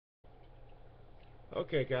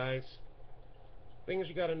Okay, guys, things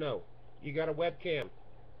you gotta know. You got a webcam.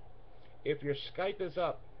 If your Skype is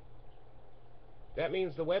up, that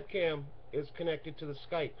means the webcam is connected to the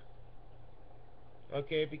Skype.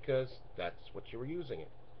 Okay, because that's what you were using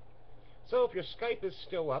it. So if your Skype is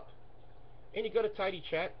still up and you go to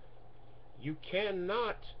TinyChat, you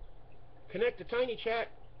cannot connect to TinyChat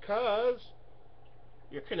because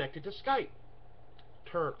you're connected to Skype.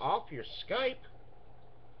 Turn off your Skype,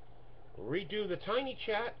 redo the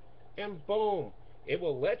TinyChat, and boom, it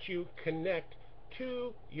will let you connect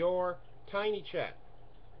to your TinyChat.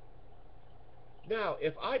 Now,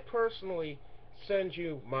 if I personally send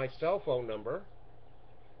you my cell phone number,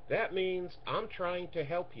 that means I'm trying to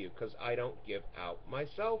help you because I don't give out my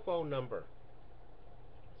cell phone number.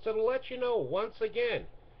 So to let you know once again,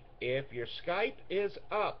 if your Skype is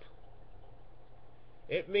up,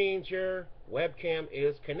 it means your webcam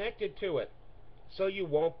is connected to it. So you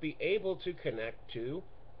won't be able to connect to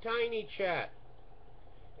TinyChat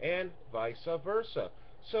and vice versa.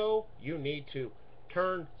 So you need to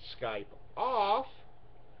turn Skype off,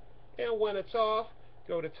 and when it's off,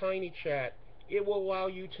 go to TinyChat. It will allow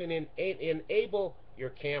you to enable your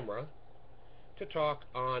camera to talk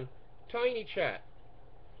on TinyChat.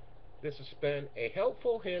 This has been a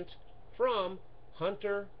helpful hint from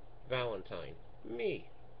Hunter Valentine, me,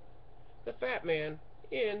 the fat man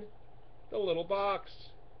in the little box.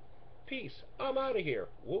 Peace. I'm out of here.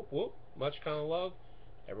 Whoop whoop. Much kind of love.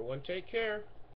 Everyone take care.